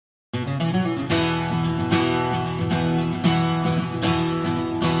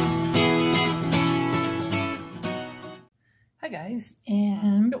guys,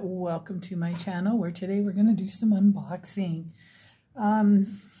 and welcome to my channel where today we're going to do some unboxing.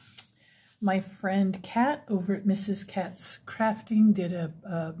 My friend Kat over at Mrs. Kat's Crafting did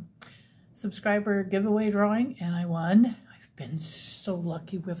a subscriber giveaway drawing and I won. I've been so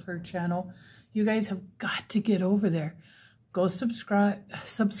lucky with her channel. You guys have got to get over there. Go subscribe.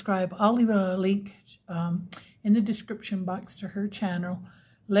 I'll leave a link in the description box to her channel.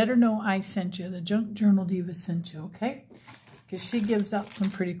 Let her know I sent you, the Junk Journal Diva sent you, okay? Because she gives out some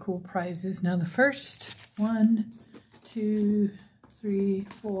pretty cool prizes. Now the first 1, 2, 3,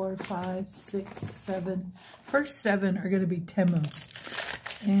 4, 5, 6, 7. First 7 are going to be Temu.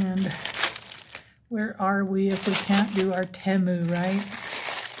 And where are we if we can't do our Temu, right?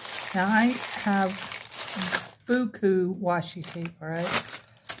 Now I have Buku washi tape, all right?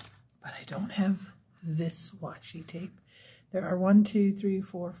 But I don't have this washi tape. There are 1, 2, 3,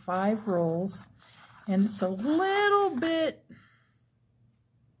 4, 5 rolls, and it's a little bit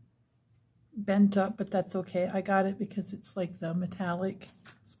bent up, but that's okay. I got it because it's like the metallic,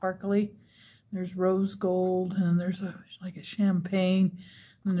 sparkly. There's rose gold, and then there's like a champagne,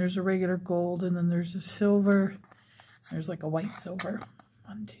 and then there's a regular gold, and then there's a silver. There's like a white silver.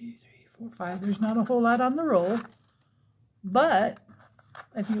 1, 2, 3, 4, 5. There's not a whole lot on the roll, but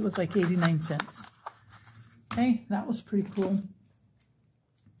I think it was like 89 cents. Okay, that was pretty cool.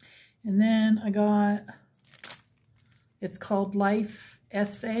 And then I got, it's called Life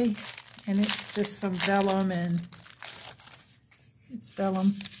Essay, and it's just some vellum, and it's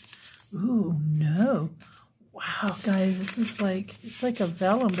vellum. Ooh, no. Wow, guys, this is like, it's like a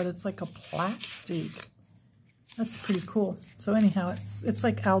vellum, but it's like a plastic. That's pretty cool. So anyhow, it's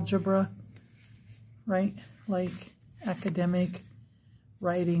like algebra, right? Like academic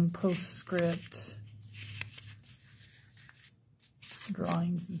writing, postscript,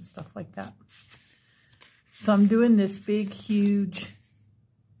 drawings and stuff like that. So I'm doing this big, huge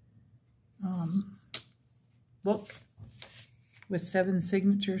book with 7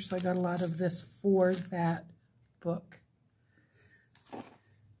 signatures. So I got a lot of this for that book.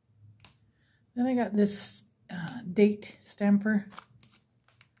 Then I got this date stamper,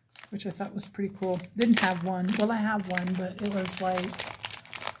 which I thought was pretty cool. Didn't have one. Well, I have one, but it was like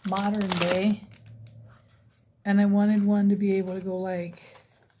modern day. And I wanted one to be able to go like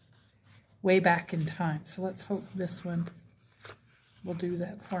way back in time. So let's hope this one will do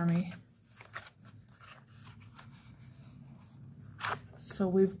that for me. So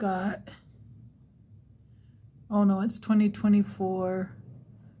we've got, oh no, it's 2024,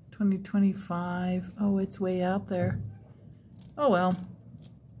 2025. Oh, it's way out there. Oh well.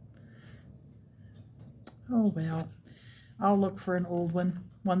 Oh well. I'll look for an old one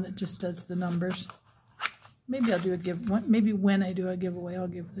that just does the numbers. Maybe I'll do a maybe when I do a giveaway, I'll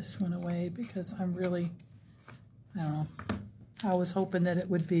give this one away because I'm really, I don't know. I was hoping that it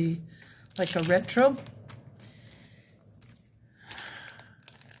would be like a retro.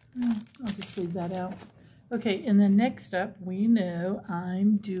 I'll just leave that out. Okay, and then next up, we know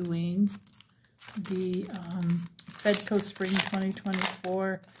I'm doing the Fedco Spring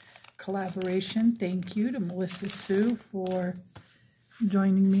 2024 collaboration. Thank you to Melissa Sue for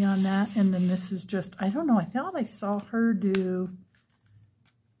joining me on that. And then this is just, I don't know, I thought I saw her do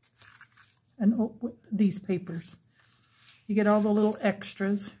these papers. You get all the little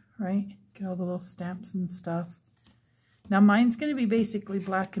extras, right? Get all the little stamps and stuff. Now mine's going to be basically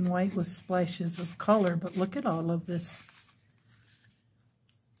black and white with splashes of color, but look at all of this.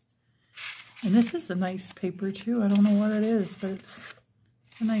 And this is a nice paper too. I don't know what it is, but it's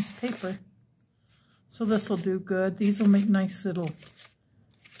a nice paper. So this will do good. These will make nice little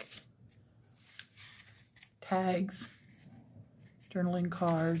tags, journaling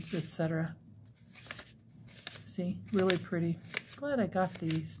cards, etc. See, really pretty. Glad I got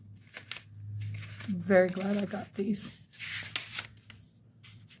these. Very glad I got these.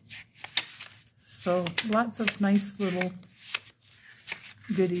 So lots of nice little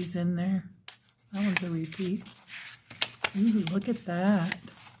goodies in there. That one's a repeat. Ooh, look at that.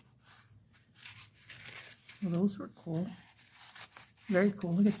 Well, those were cool. Very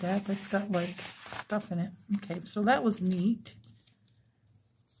cool. Look at that. That's got like stuff in it. Okay, so that was neat.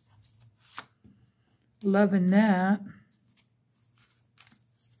 Loving that.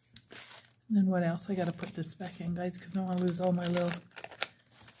 And then what else? I got to put this back in, guys, because I don't want to lose all my little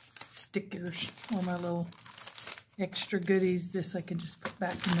stickers, all my little extra goodies. This I can just put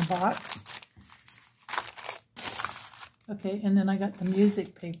back in the box. Okay, and then I got the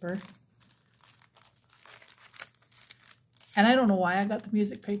music paper. And I don't know why I got the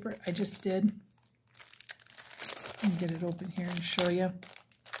music paper. I just did. Let me get it open here and show you.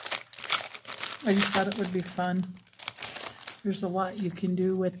 I just thought it would be fun. There's a lot you can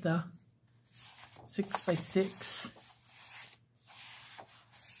do with the 6x6.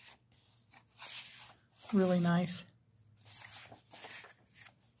 Really nice.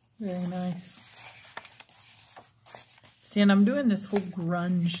 Very nice. See, and I'm doing this whole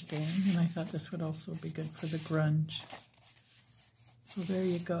grunge thing, and I thought this would also be good for the grunge. So there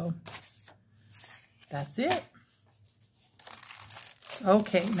you go. That's it.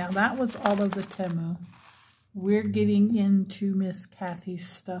 Okay, now that was all of the Temu. We're getting into Miss Kathy's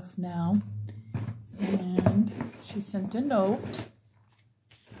stuff now. And she sent a note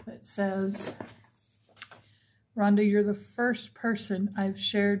that says, Rhonda, you're the first person I've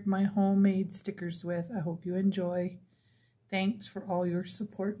shared my homemade stickers with. I hope you enjoy. Thanks for all your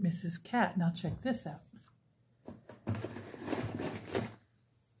support, Mrs. Cat. Now check this out.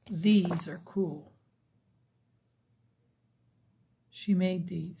 These are cool. She made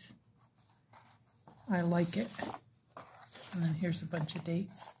these. I like it. And then here's a bunch of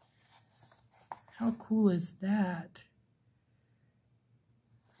dates. How cool is that?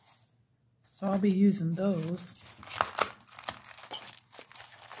 So I'll be using those.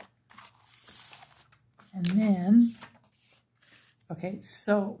 And then, okay,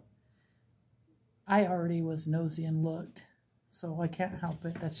 so I already was nosy and looked, so I can't help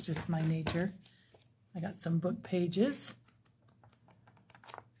it. That's just my nature. I got some book pages.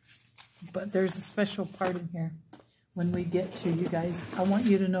 But there's a special part in here when we get to, you guys, I want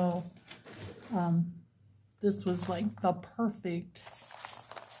you to know this was like the perfect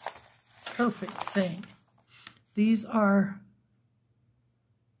thing. These are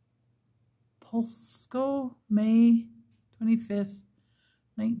Polsko, May 25th,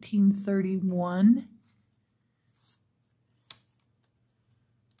 1931.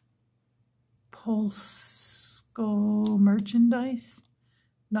 Polsko merchandise.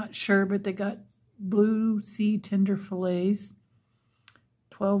 Not sure, but they got blue sea tender fillets,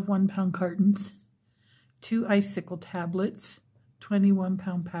 12 1-pound cartons, 2 icicle tablets, 20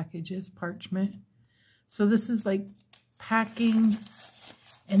 1-pound packages, parchment. So this is like packing,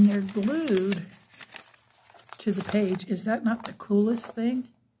 and they're glued to the page. Is that not the coolest thing?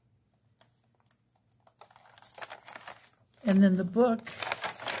 And then the book,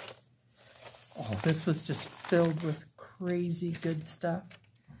 oh, this was just filled with crazy good stuff.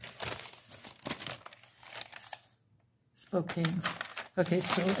 Spokane. Okay,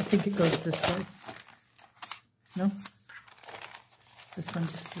 so I think it goes this way. No? This one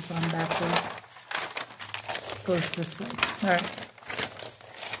just is on backwards. Goes this way. All right.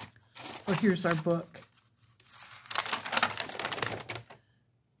 So here's our book.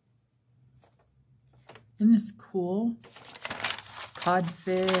 Isn't this cool?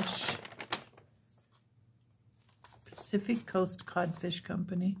 Codfish. Pacific Coast Codfish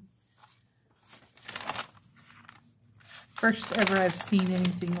Company. First ever I've seen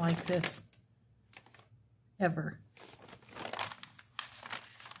anything like this. Ever.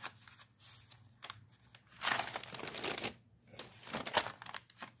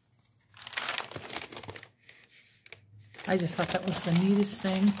 I just thought that was the neatest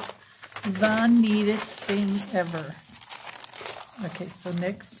thing. The neatest thing ever. Okay, so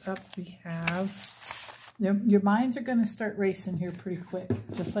next up we have... Your minds are going to start racing here pretty quick,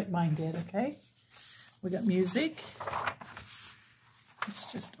 just like mine did, okay? We got music.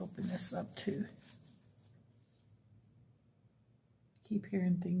 Let's just open this up too. Keep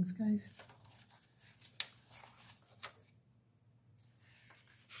hearing things, guys.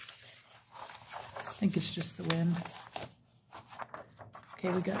 I think it's just the wind. Okay,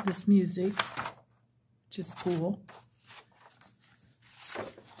 we got this music, which is cool.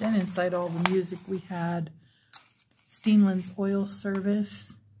 Then inside all the music we had Steenland's Oil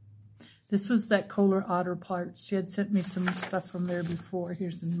Service. This was that Kohler Otter parts. She had sent me some stuff from there before.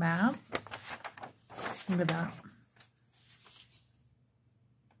 Here's a map. Look at that.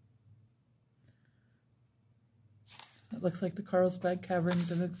 It looks like the Carlsbad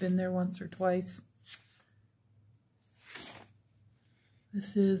Caverns, and I've been there once or twice.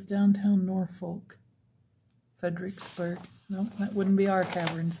 This is downtown Norfolk, Fredericksburg. No, that wouldn't be our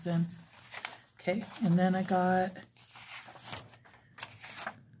caverns then. Okay, and then I got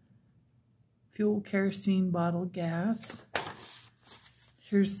fuel, kerosene, bottle, gas.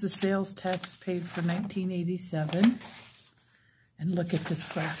 Here's the sales tax paid for 1987. And look at this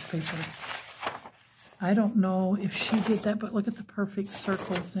graph paper. I don't know if she did that, but look at the perfect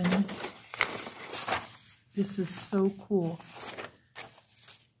circles in it. This is so cool.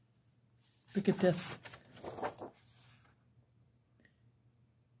 Look at this.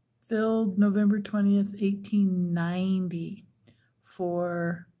 Filled November 20th, 1890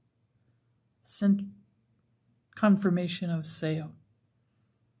 for confirmation of sale.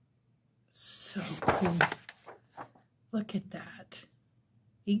 So cool. Look at that.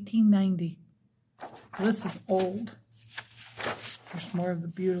 1890. This is old. There's more of the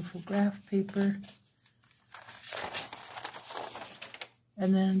beautiful graph paper.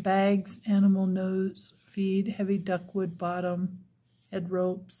 And then bags, animal nose, feed, heavy duckwood bottom, head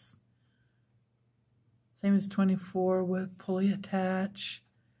ropes. Same as 24 with pulley attach,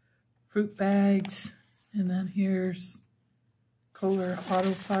 fruit bags, and then here's Kohler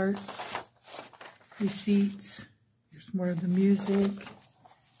auto parts, receipts. Here's more of the music,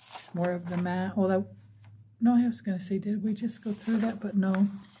 more of the mat. Oh, that, no, I was going to say, did we just go through that? But no.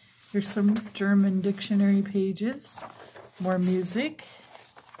 Here's some German dictionary pages, more music.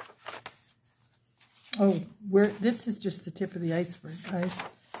 Oh, this is just the tip of the iceberg, guys.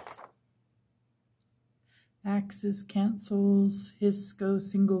 Axis, cancels, Hisco,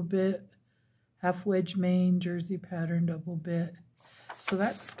 single bit, half wedge main, jersey pattern, double bit. So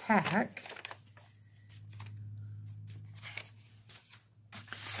that's tack.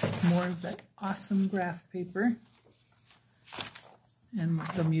 More of that awesome graph paper. And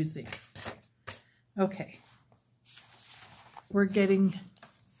the music. Okay. We're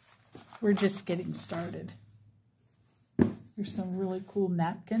just getting started. Here's some really cool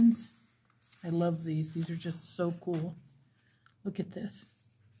napkins. I love these. These are just so cool. Look at this.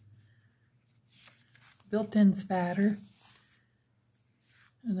 Built-in spatter.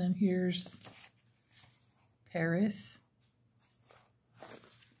 And then here's Paris.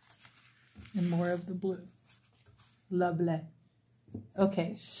 And more of the blue. Lovely.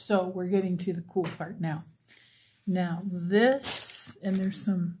 Okay, so we're getting to the cool part now. Now this, and there's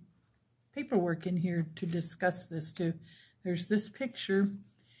some paperwork in here to discuss this too. There's this picture,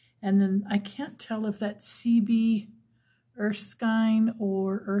 and then I can't tell if that's CB Erskine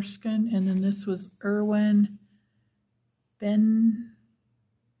or Erskine, and then this was Erwin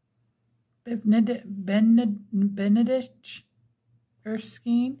Benedict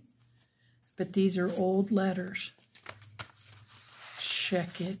Erskine, but these are old letters.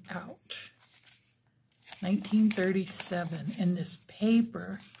 Check it out. 1937, and this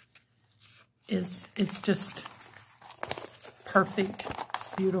paper it's just perfect,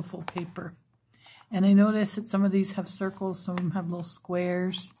 beautiful paper. And I notice that some of these have circles, some of them have little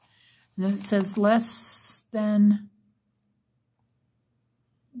squares. And then it says less than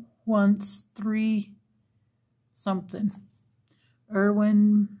once, 3 something.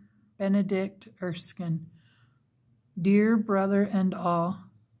 Erwin Benedict Erskine. Dear brother and all,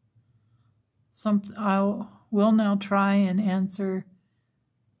 I will now try and answer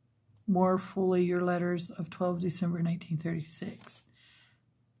more fully your letters of 12 December 1936.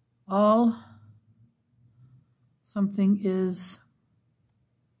 Something is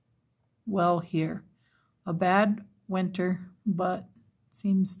well here. A bad winter, but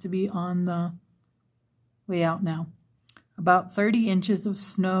seems to be on the way out now. About 30 inches of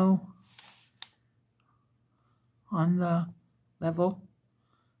snow on the level,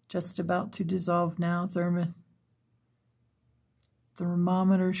 just about to dissolve now.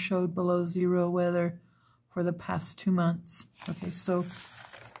 Thermometer showed below 0 weather for the past 2 months. Okay, so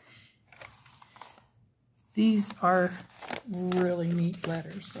these are really neat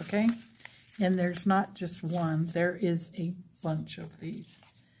letters, okay? And there's not just one, there is a bunch of these.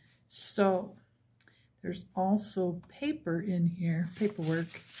 So there's also paper in here,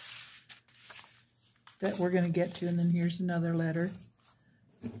 paperwork, that we're going to get to, and then here's another letter.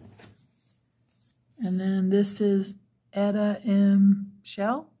 And then this is Etta M.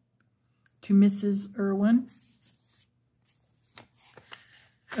 Shell to Mrs. Erwin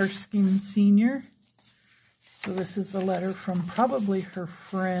Erskine Sr. So this is a letter from probably her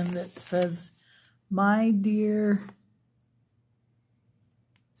friend that says, "My dear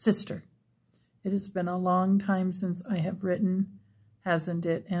sister, it has been a long time since I have written, hasn't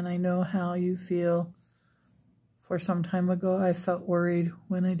it? And I know how you feel. For some time ago, I felt worried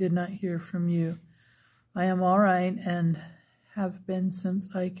when I did not hear from you. I am all right and have been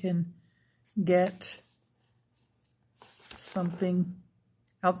since I can get something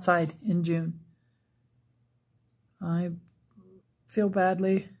outside in June. I feel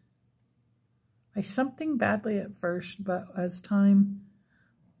badly. Something badly at first, but as time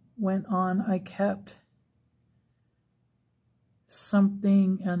went on, I kept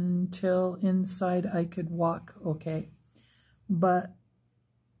something until inside I could walk okay, but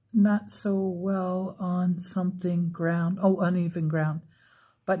not so well on something ground, uneven ground.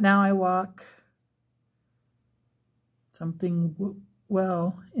 But now I walk something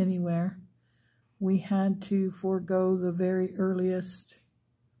well anywhere. We had to forego the very earliest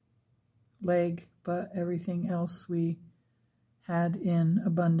leg but everything else we had in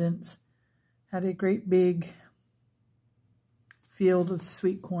abundance. Had a great big field of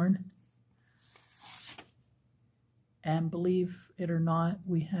sweet corn. And believe it or not,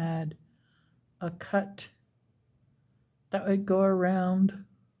 we had a cut that would go around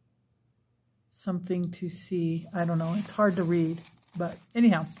something to see. I don't know. It's hard to read. But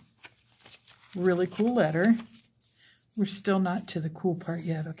anyhow, really cool letter. We're still not to the cool part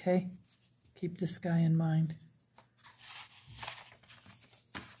yet, okay? Keep this guy in mind.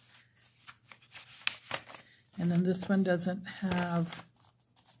 And then this one doesn't have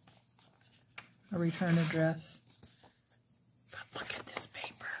a return address. But look at this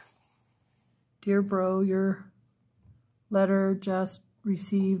paper. Dear bro, your letter just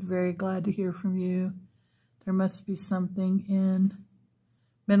received. Very glad to hear from you. There must be something in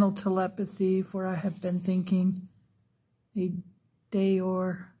mental telepathy, for I have been thinking a day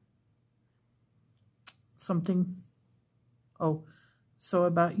or something. Oh, so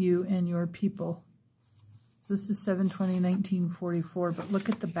about you and your people. This is 7/20/1944, but look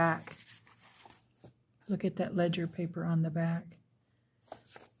at the back. Look at that ledger paper on the back.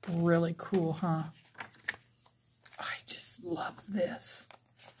 Really cool, huh? I just love this.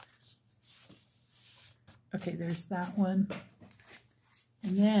 Okay, there's that one.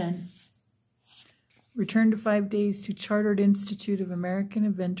 And then, return to 5 days to Chartered Institute of American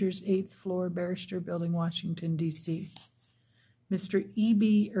Inventors, 8th floor, Barrister Building, Washington, D.C. Mr.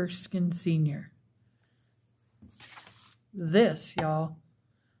 E.B. Erskine, Sr. This, y'all,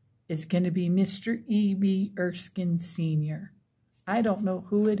 is going to be Mr. E.B. Erskine, Sr. I don't know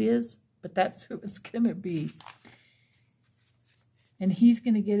who it is, but that's who it's going to be. And he's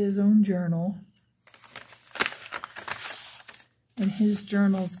going to get his own journal. And his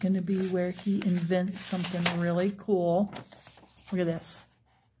journal is going to be where he invents something really cool. Look at this.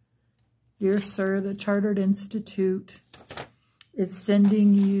 Dear Sir, the Chartered Institute is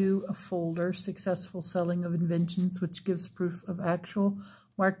sending you a folder, Successful Selling of Inventions, which gives proof of actual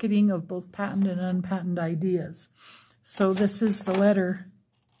marketing of both patent and unpatented ideas. So this is the letter.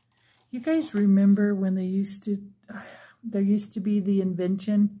 You guys remember when they used to, there used to be the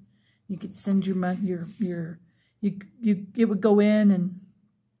invention? You could send your money, it would go in, and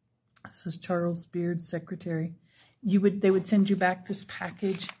this is Charles Beard, secretary. They would send you back this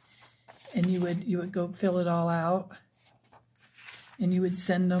package, and you would go fill it all out, and you would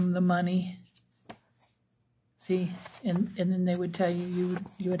send them the money. See, and then they would tell you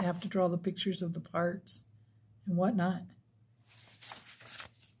you would have to draw the pictures of the parts and whatnot.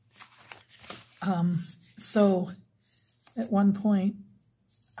 So at one point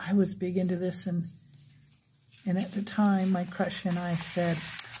I was big into this, and at the time my crush and I said,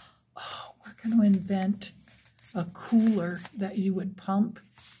 oh, we're going to invent a cooler that you would pump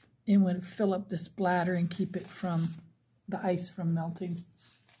and would fill up this bladder and keep it from the ice from melting.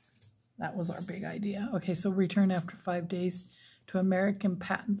 That was our big idea. Okay, so return after 5 days to American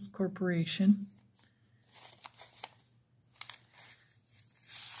Patents Corporation.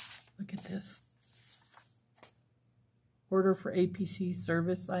 Look at this. Order for APC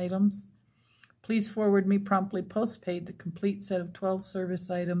service items. Please forward me promptly postpaid the complete set of 12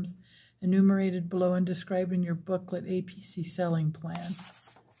 service items enumerated below and described in your booklet APC selling plan.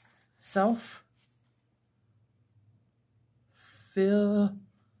 Self-filling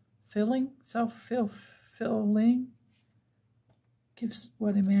gives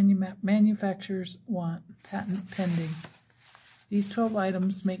what a manufacturers want. Patent pending. These 12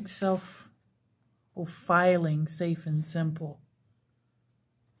 items make filing safe and simple.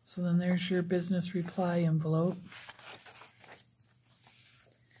 So then there's your business reply envelope.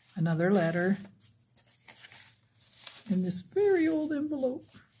 Another letter in this very old envelope.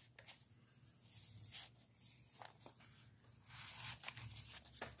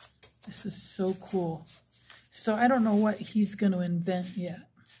 This is so cool. So I don't know what he's going to invent yet.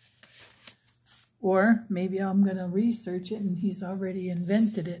 Or maybe I'm going to research it and he's already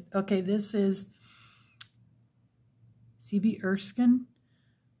invented it. Okay, this is C.B. Erskine.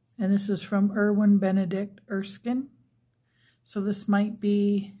 And this is from Erwin Benedict Erskine. So this might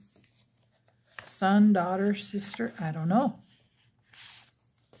be son, daughter, sister. I don't know.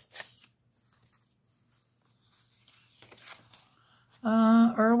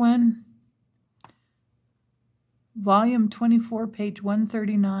 Erwin, volume 24, page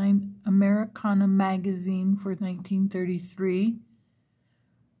 139, Americana Magazine for 1933.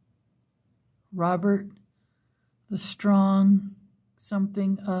 Robert the Strong,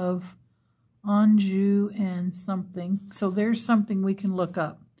 something of Anjou and something. So there's something we can look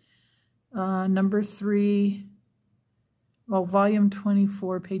up. Number 3, well, volume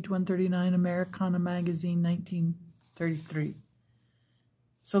 24, page 139, Americana Magazine, 1933.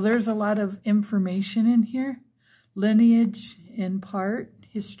 So there's a lot of information in here. Lineage in part,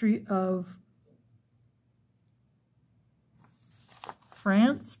 history of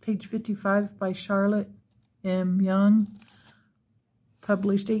France, page 55 by Charlotte M. Young,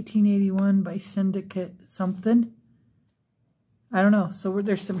 published 1881 by Syndicate something. I don't know. So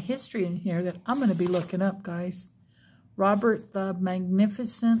there's some history in here that I'm going to be looking up, guys. Robert the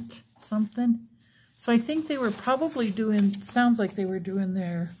Magnificent something. So I think they were probably doing, sounds like they were doing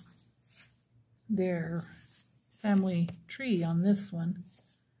their family tree on this one.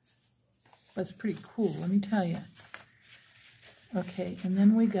 That's pretty cool, let me tell you. Okay, and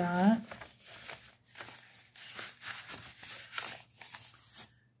then we got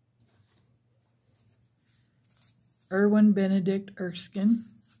Erwin Benedict Erskine.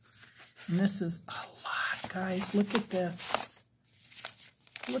 And this is a lot, guys. Look at this.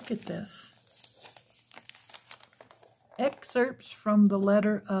 Look at this. Excerpts from the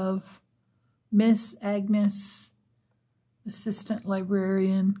letter of Miss Agnes, Assistant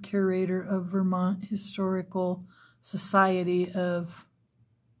Librarian, Curator of Vermont Historical Society of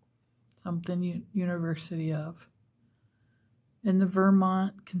something, University of. In the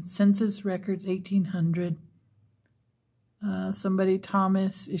Vermont Census Records, 1800. Somebody,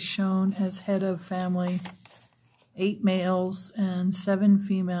 Thomas, is shown as head of family. 8 males and 7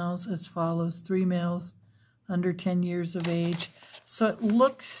 females as follows. 3 males under 10 years of age. So it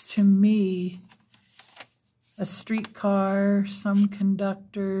looks to me a streetcar, some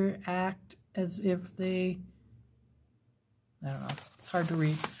conductor act as if they, I don't know, it's hard to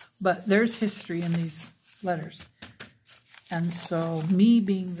read. But there's history in these letters. And so me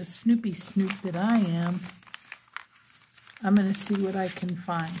being the Snoopy Snoop that I am, I'm going to see what I can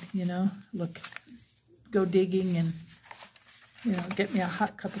find, you know. Look, go digging and, you know, get me a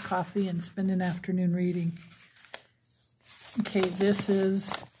hot cup of coffee and spend an afternoon reading. Okay, this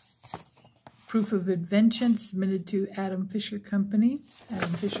is proof of invention submitted to Adam Fisher Company.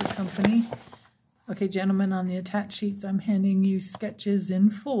 Adam Fisher Company. Okay, gentlemen, on the attached sheets, I'm handing you sketches in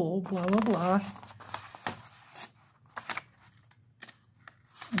full, blah, blah, blah.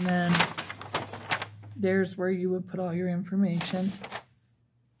 And then there's where you would put all your information.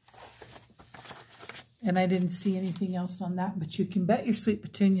 And I didn't see anything else on that, but you can bet your sweet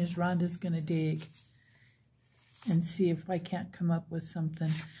petunias Rhonda's going to dig and see if I can't come up with something.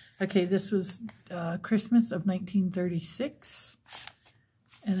 Okay, this was Christmas of 1936.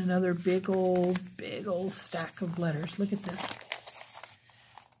 And another big old stack of letters. Look at this.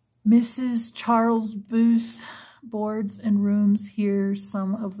 Mrs. Charles Booth boards and rooms here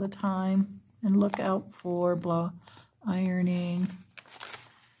some of the time. And look out for blah ironing.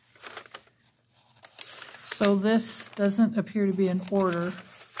 So this doesn't appear to be in order,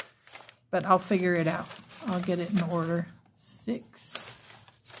 but I'll figure it out. I'll get it in order. 6.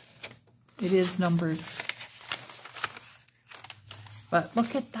 It is numbered. But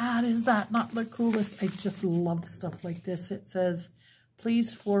look at that. Is that not the coolest? I just love stuff like this. It says,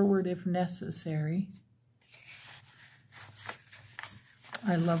 please forward if necessary.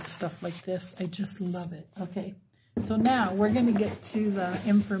 I love stuff like this. I just love it. Okay. So now we're going to get to the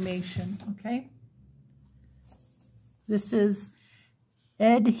information. Okay. This is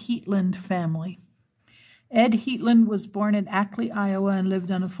Ed Heatland family. Ed Heatland was born in Ackley, Iowa, and lived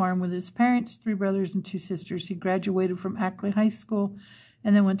on a farm with his parents, 3 brothers and 2 sisters. He graduated from Ackley High School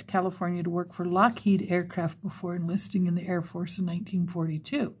and then went to California to work for Lockheed Aircraft before enlisting in the Air Force in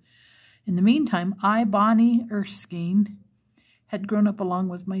 1942. In the meantime, I, Bonnie Erskine, had grown up along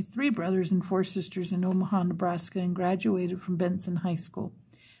with my 3 brothers and 4 sisters in Omaha, Nebraska, and graduated from Benson High School.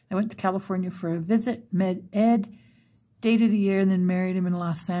 I went to California for a visit, met Ed, dated a year, and then married him in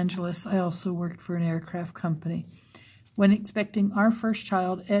Los Angeles. I also worked for an aircraft company. When expecting our first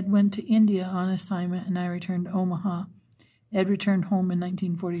child, Ed went to India on assignment, and I returned to Omaha. Ed returned home in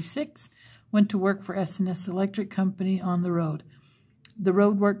 1946, went to work for S&S Electric Company on the road. The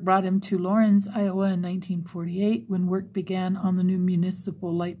road work brought him to Lawrence, Iowa in 1948, when work began on the new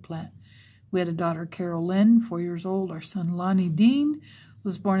municipal light plant. We had a daughter, Carol Lynn, 4 years old. Our son, Lonnie Dean,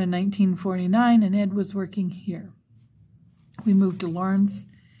 was born in 1949, and Ed was working here. We moved to Lawrence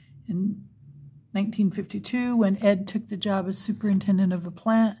in 1952 when Ed took the job as superintendent of the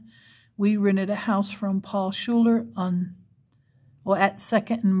plant. We rented a house from Paul Schuler at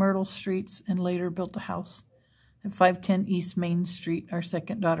 2nd and Myrtle Streets, and later built a house at 510 East Main Street. Our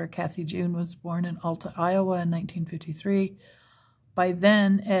second daughter, Kathy June, was born in Alta, Iowa in 1953. By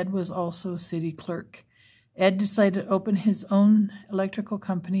then, Ed was also city clerk. Ed decided to open his own electrical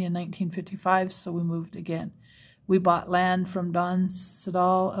company in 1955, so we moved again. We bought land from Don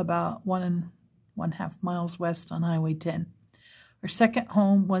Siddall about 1.5 miles west on Highway 10. Our second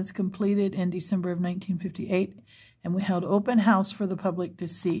home was completed in December of 1958, and we held open house for the public to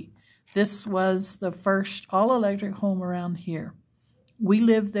see. This was the first all-electric home around here. We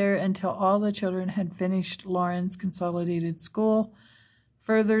lived there until all the children had finished Lawrence Consolidated School,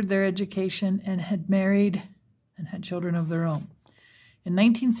 furthered their education, and had married and had children of their own. In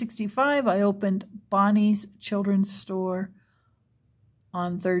 1965, I opened Bonnie's Children's Store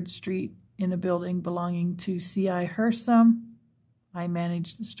on 3rd Street in a building belonging to C.I. Hersom. I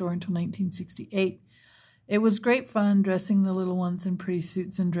managed the store until 1968. It was great fun dressing the little ones in pretty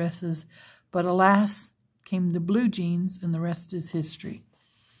suits and dresses, but alas, came the blue jeans, and the rest is history.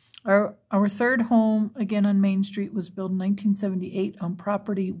 Our third home, again on Main Street, was built in 1978 on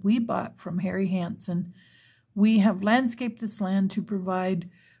property we bought from Harry Hansen. We have landscaped this land to provide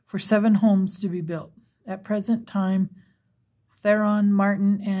for 7 homes to be built. At present time, Theron,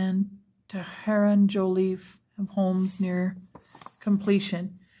 Martin, and Taharan Joliffe have homes near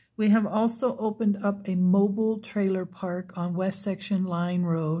completion. We have also opened up a mobile trailer park on West Section Line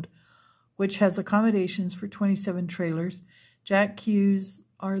Road, which has accommodations for 27 trailers. Jack Hughes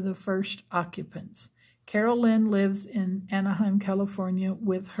are the first occupants. Carol Lynn lives in Anaheim, California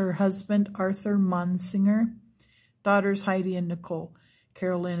with her husband, Arthur Monsinger, daughters Heidi and Nicole.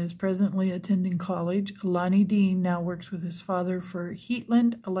 Carol Lynn is presently attending college. Lonnie Dean now works with his father for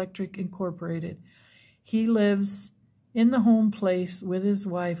Heatland Electric Incorporated. He lives in the home place with his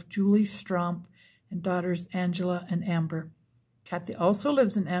wife, Julie Stromp, and daughters Angela and Amber. Kathy also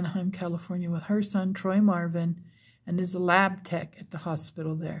lives in Anaheim, California with her son, Troy Marvin, and is a lab tech at the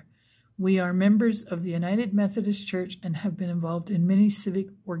hospital there. We are members of the United Methodist Church and have been involved in many civic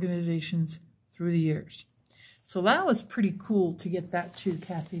organizations through the years. So that was pretty cool to get that too,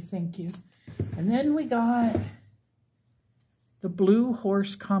 Kathy. Thank you. And then we got the Blue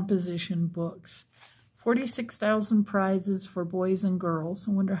Horse composition books. 46,000 prizes for boys and girls.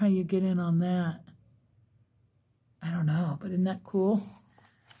 I wonder how you get in on that. I don't know, but isn't that cool?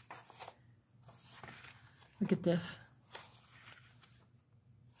 Look at this.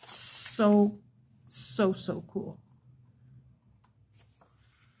 So cool.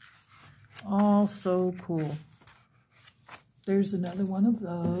 All so cool. There's another one of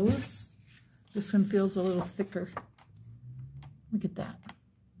those. This one feels a little thicker. Look at that.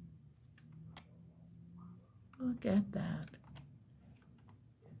 Look at that.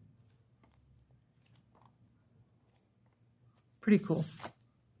 Pretty cool.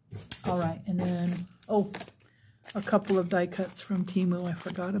 All right, and then, oh, a couple of die cuts from Temu I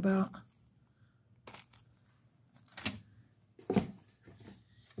forgot about.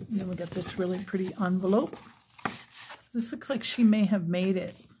 And then we got this really pretty envelope. This looks like she may have made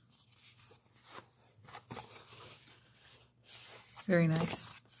it. Very nice.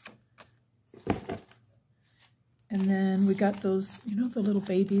 And then we got those, you know, the little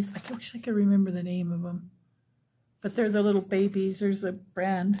babies. I wish I could remember the name of them. But they're the little babies. There's a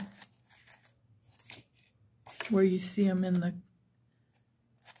brand where you see them in the,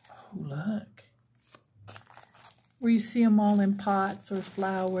 oh, look. Where you see them all in pots or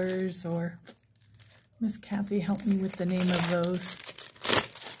flowers, or Miss Kathy helped me with the name of those.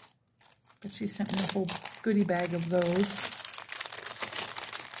 But she sent me a whole goodie bag of those.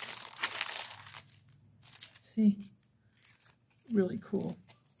 See? Really cool.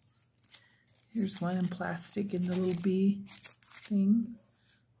 Here's one in plastic in the little bee thing.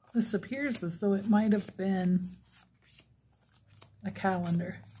 This appears as though it might have been a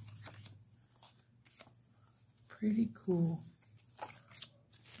calendar. Pretty cool.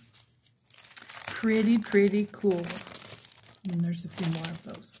 Pretty cool. And there's a few more of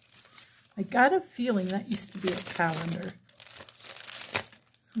those. I got a feeling that used to be a calendar.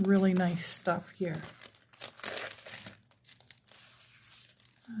 Really nice stuff here.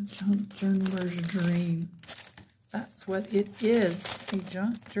 A junk journaler's dream. That's what it is. A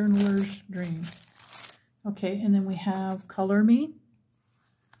junk journaler's dream. Okay, and then we have Color Me.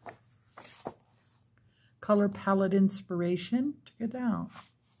 Color palette inspiration. Check it out.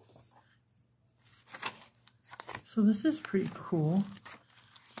 So this is pretty cool.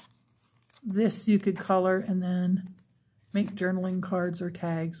 This you could color and then make journaling cards or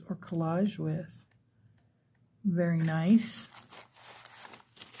tags or collage with. Very nice.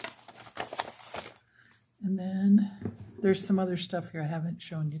 And then there's some other stuff here I haven't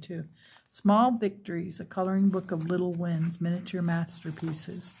shown you too. Small Victories, a coloring book of little wins, miniature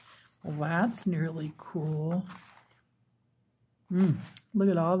masterpieces. Well, that's nearly cool. Look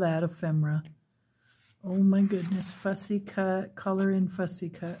at all that ephemera. Oh my goodness, fussy cut, color in fussy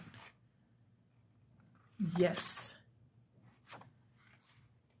cut. Yes.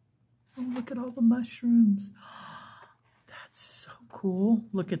 Oh, look at all the mushrooms. That's so cool.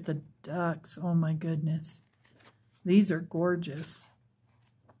 Look at the ducks. Oh my goodness. These are gorgeous.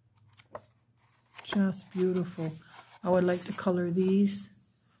 Just beautiful. I would like to color these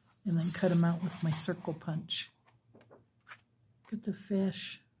and then cut them out with my circle punch. Look at the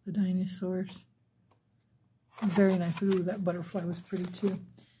fish, the dinosaurs. Very nice. Ooh, that butterfly was pretty too.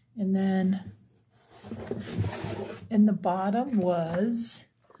 And then in the bottom was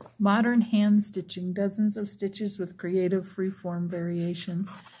modern hand stitching, dozens of stitches with creative freeform variations.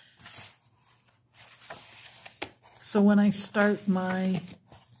 So when I start my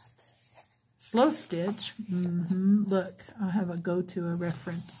slow stitch, look, I have a go-to, a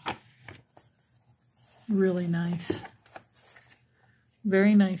reference. Really nice.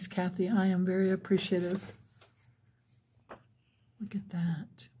 Very nice, Kathy. I am very appreciative. Look at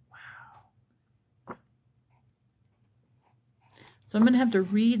that. Wow. So I'm going to have to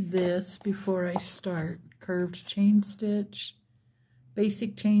read this before I start. Curved chain stitch,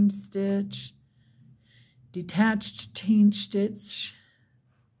 basic chain stitch, detached chain stitch,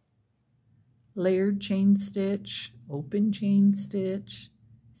 layered chain stitch, open chain stitch,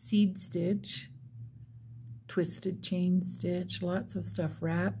 seed stitch, twisted chain stitch, lots of stuff,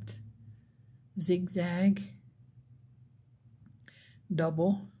 wrapped, zigzag,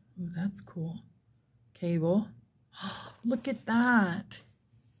 double, ooh, that's cool, cable, look at that,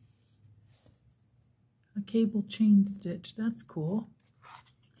 a cable chain stitch, that's cool,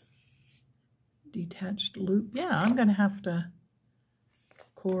 detached loop, yeah, I'm gonna have to,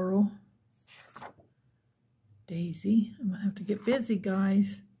 coral, daisy, I'm gonna have to get busy,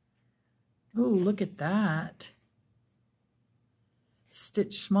 guys. Oh, look at that.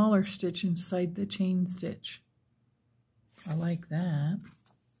 Stitch, smaller stitch inside the chain stitch. I like that.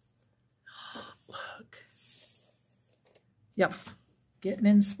 Look. Yep. Getting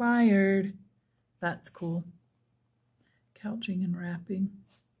inspired. That's cool. Couching and wrapping.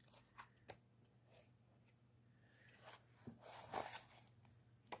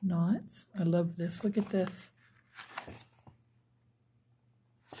 Knots. I love this. Look at this.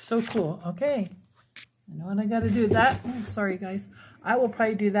 So cool. Okay. I know what I got to do. That, oh, sorry guys. I will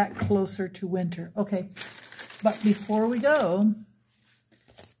probably do that closer to winter. Okay. But before we go,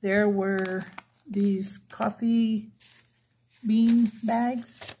 there were these coffee bean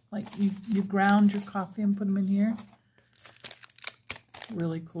bags. Like you ground your coffee and put them in here.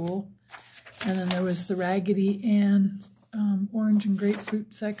 Really cool. And then there was the Raggedy Ann orange and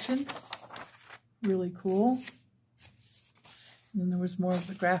grapefruit sections. Really cool. And then there was more of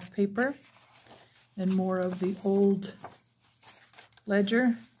the graph paper and more of the old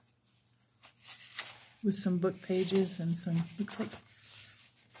ledger with some book pages and some, looks like,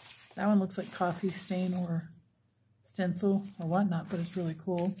 that one looks like coffee stain or stencil or whatnot, but it's really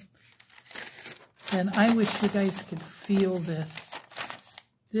cool. And I wish you guys could feel this.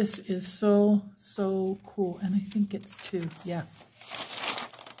 This is so, so cool. And I think it's two, yeah.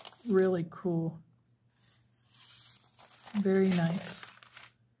 Really cool. Very nice.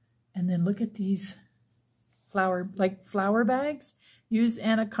 And then look at these flower bags. Use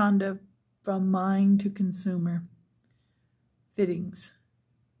Anaconda from mind to consumer. Fittings.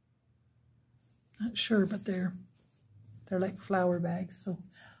 Not sure, but they're like flower bags. So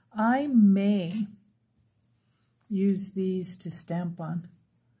I may use these to stamp on.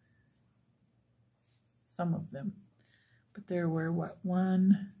 Some of them. But there were what?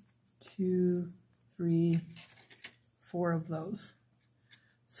 1, 2, 3, 4 of those.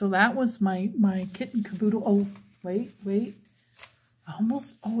 So that was my kit and caboodle. Oh, wait. I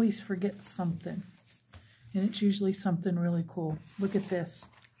almost always forget something. And it's usually something really cool. Look at this.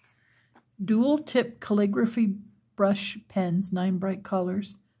 Dual tip calligraphy brush pens, 9 bright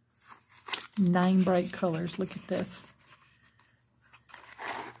colors. 9 bright colors. Look at this.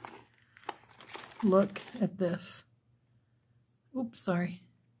 Look at this. Oops, sorry.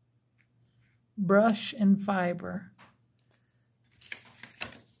 Brush and fiber.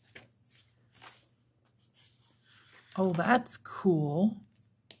 Oh, that's cool.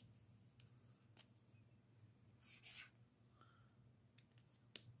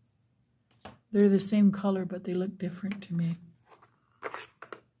 They're the same color, but they look different to me.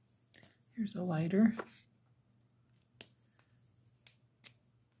 Here's a lighter.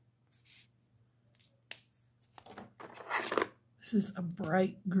 This is a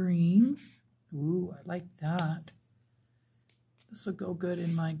bright green. Ooh, I like that. This will go good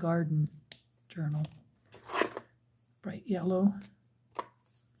in my garden journal. Bright yellow.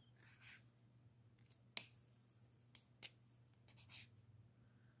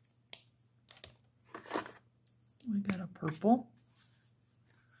 we got a purple.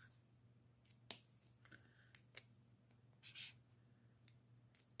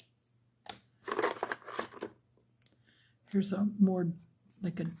 Here's a more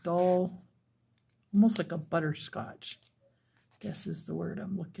like a dull, almost like a butterscotch, I guess is the word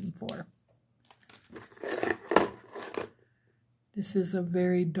I'm looking for. This is a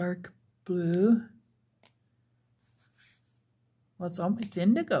very dark blue. Well, it's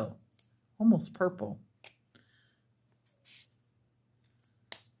indigo, almost purple.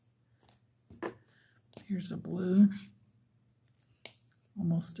 Here's a blue,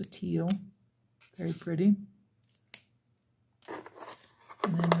 almost a teal, very pretty.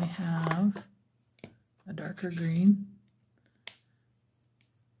 And then we have a darker green.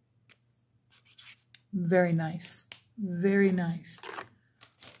 Very nice, very nice.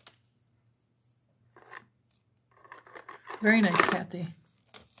 Very nice, Kathy.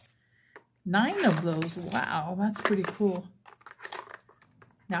 9 of those, wow, that's pretty cool.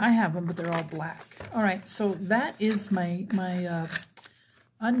 Now I have them, but they're all black. All right, so that is my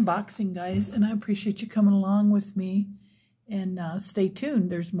unboxing, guys, and I appreciate you coming along with me. And stay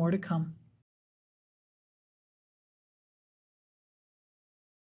tuned, there's more to come.